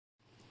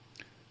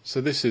So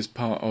this is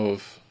part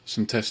of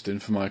some testing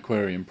for my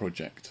aquarium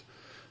project.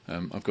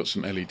 I've got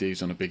some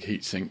LEDs on a big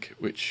heatsink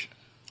which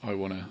I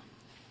want to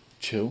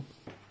chill.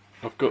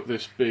 I've got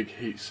this big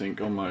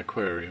heatsink on my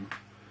aquarium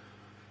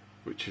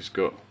which has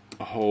got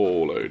a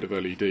whole load of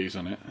LEDs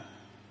on it.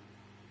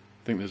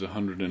 I think there's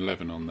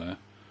 111 on there,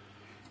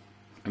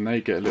 and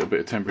they get a little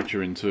bit of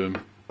temperature into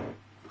them,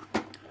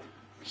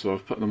 so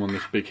I've put them on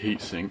this big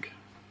heatsink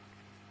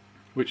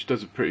which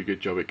does a pretty good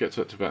job. It gets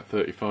up to about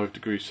 35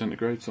 degrees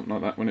centigrade, something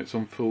like that, when it's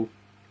on full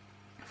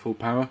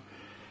power.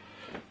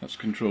 That's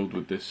controlled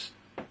with this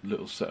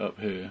little setup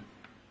here,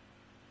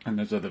 and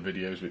there's other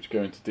videos which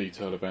go into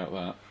detail about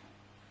that,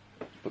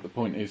 but the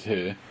point is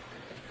here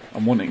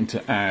I'm wanting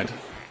to add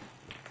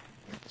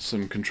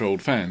some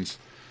controlled fans.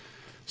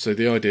 So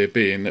the idea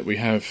being that we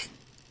have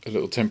a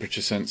little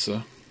temperature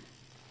sensor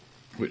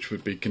which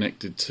would be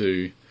connected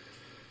to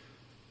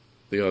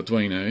the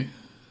Arduino,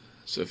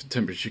 so if the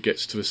temperature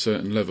gets to a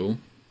certain level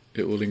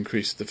it will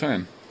increase the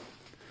fan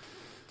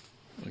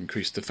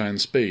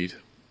speed.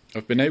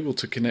 I've been able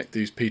to connect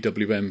these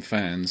PWM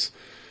fans,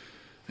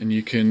 and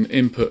you can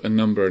input a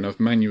number, and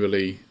I've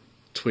manually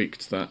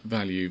tweaked that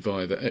value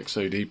via the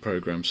XOD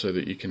program so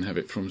that you can have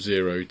it from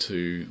 0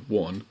 to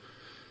 1,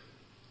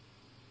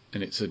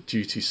 and it's a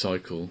duty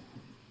cycle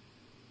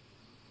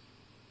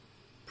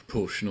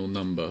proportional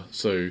number,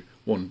 so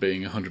 1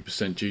 being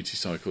 100% duty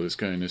cycle, is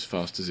going as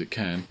fast as it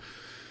can.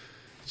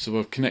 So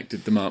I've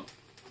connected them up.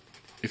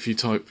 If you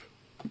type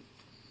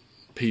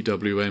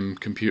PWM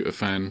computer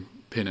fan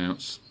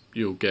pinouts,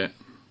 you'll get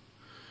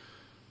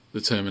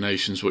the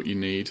terminations what you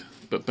need,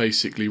 but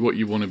basically what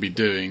you want to be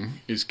doing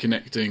is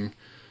connecting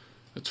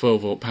a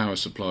 12 volt power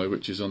supply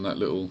which is on that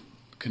little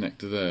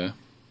connector there.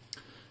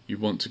 You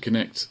want to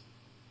connect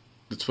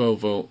the 12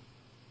 volt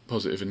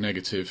positive and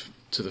negative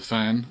to the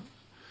fan.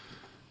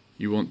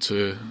 You want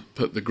to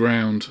put the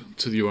ground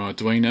to your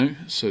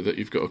Arduino so that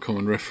you've got a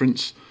common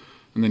reference,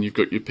 and then you've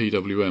got your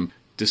PWM.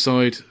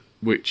 Decide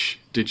which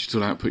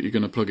digital output you're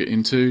going to plug it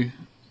into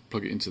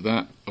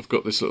that. I've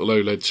got this little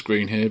OLED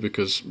screen here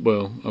because,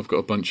 well, I've got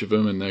a bunch of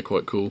them and they're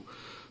quite cool,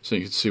 so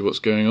you can see what's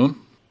going on.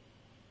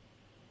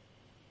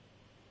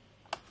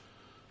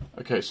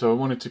 Okay, so I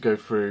wanted to go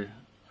through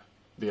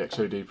the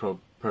XOD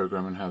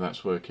program and how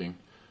that's working.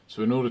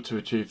 So in order to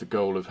achieve the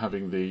goal of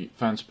having the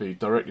fan speed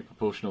directly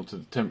proportional to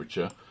the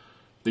temperature,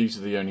 these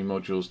are the only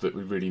modules that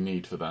we really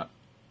need for that.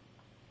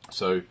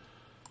 So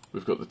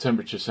we've got the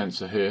temperature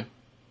sensor here,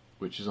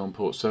 which is on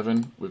port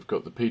 7. We've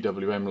got the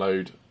PWM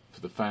load for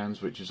the fans,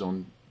 which is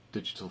on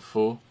digital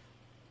 4.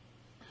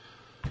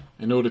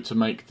 In order to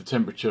make the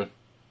temperature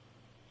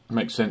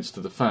make sense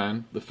to the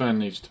fan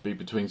needs to be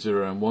between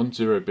 0 and 1,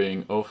 0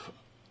 being off,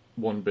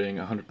 1 being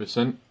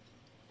 100%,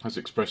 as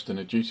expressed in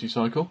a duty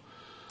cycle.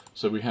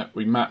 So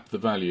we map the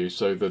value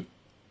so that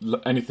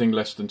anything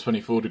less than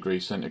 24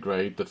 degrees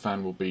centigrade the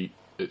fan will be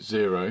at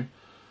 0,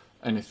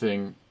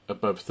 anything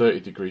above 30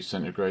 degrees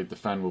centigrade the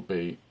fan will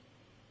be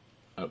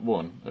at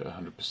 1, at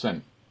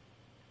 100%.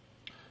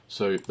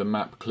 So the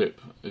map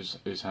clip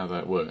is how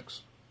that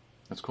works.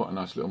 That's quite a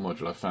nice little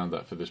module. I found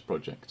that for this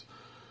project.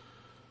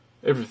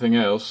 Everything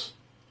else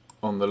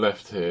on the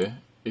left here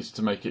is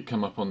to make it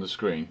come up on the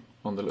screen,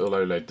 on the little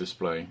OLED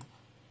display.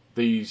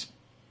 These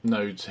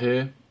nodes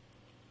here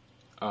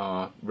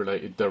are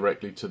related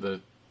directly to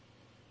the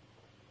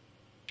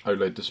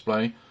OLED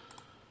display,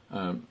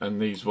 and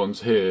these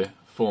ones here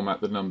format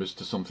the numbers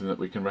to something that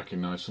we can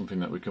recognize, something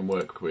that we can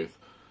work with.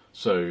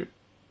 So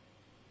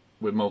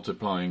we're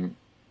multiplying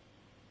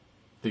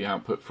the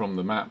output from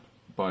the map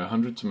by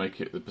 100 to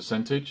make it the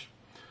percentage,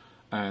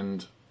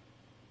 and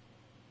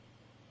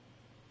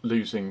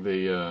losing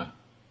the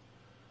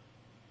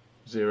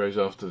zeros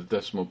after the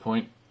decimal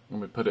point, and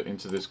we put it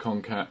into this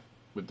concat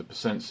with the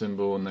percent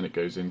symbol, and then it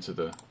goes into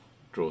the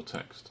draw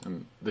text,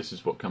 and this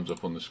is what comes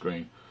up on the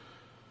screen.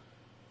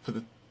 For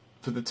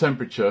the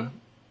temperature,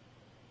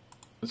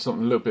 there's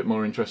something a little bit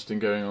more interesting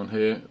going on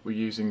here. We're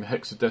using the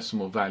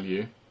hexadecimal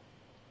value.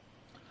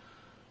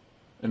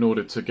 In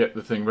order to get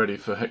the thing ready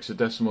for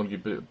hexadecimal, you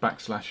put a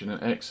backslash and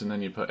an X, and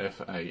then you put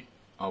F8.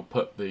 I'll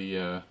put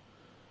the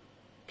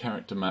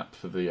character map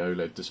for the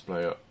OLED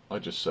display up. I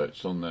just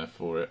searched on there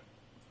for it.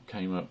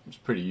 Came up. It's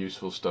pretty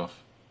useful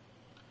stuff.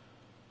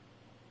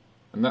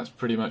 And that's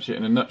pretty much it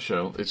in a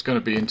nutshell. It's going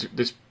to be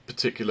this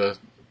particular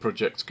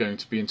project's going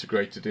to be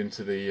integrated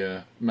into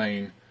the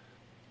main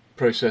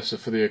processor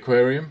for the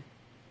aquarium,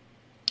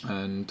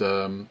 and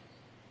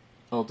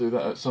I'll do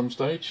that at some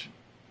stage.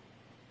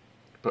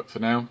 But for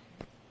now,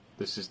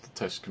 this is the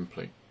test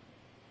complete.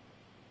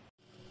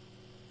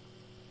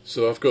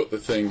 So I've got the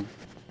thing,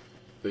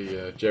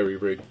 the jerry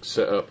rig,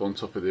 set up on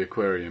top of the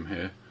aquarium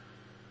here.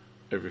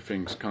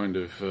 Everything's kind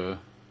of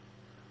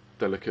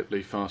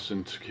delicately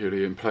fastened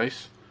securely in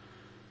place.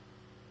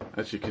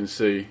 As you can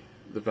see,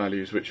 the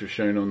values which were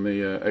shown on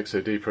the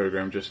XOD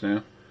program just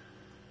now.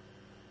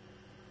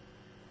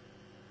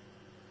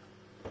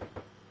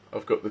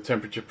 I've got the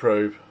temperature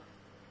probe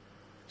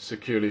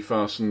securely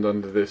fastened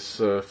under this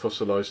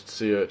fossilised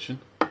sea urchin,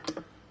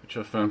 which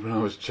I found when I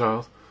was a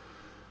child.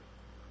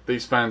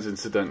 These fans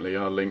incidentally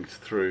are linked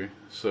through,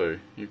 so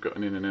you've got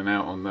an in and an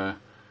out on there.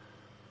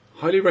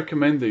 Highly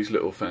recommend these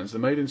little fans.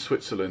 They're made in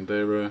Switzerland.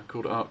 They're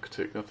called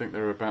Arctic. I think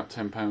they're about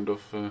 £10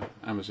 off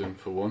Amazon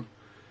for one.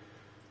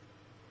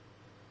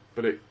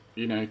 But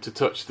you know, to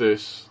touch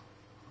this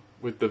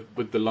with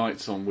the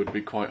lights on would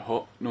be quite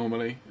hot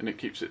normally, and it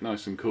keeps it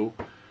nice and cool.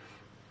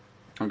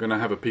 I'm going to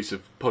have a piece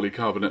of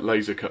polycarbonate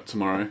laser cut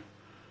tomorrow.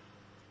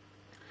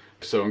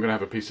 So I'm going to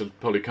have a piece of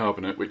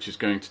polycarbonate which is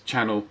going to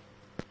channel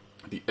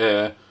the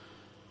air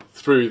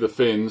through the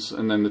fins,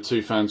 and then the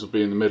two fans will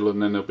be in the middle,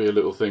 and then there'll be a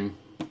little thing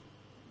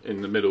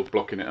in the middle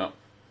blocking it up,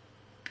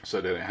 so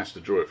that it has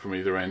to draw it from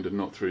either end and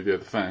not through the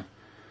other fan.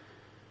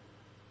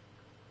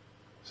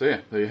 So yeah,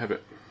 there you have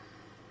it.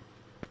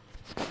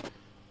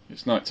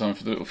 It's night time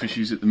for the little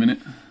fishies at the minute.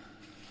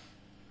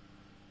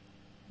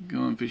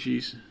 Go on,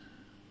 fishies.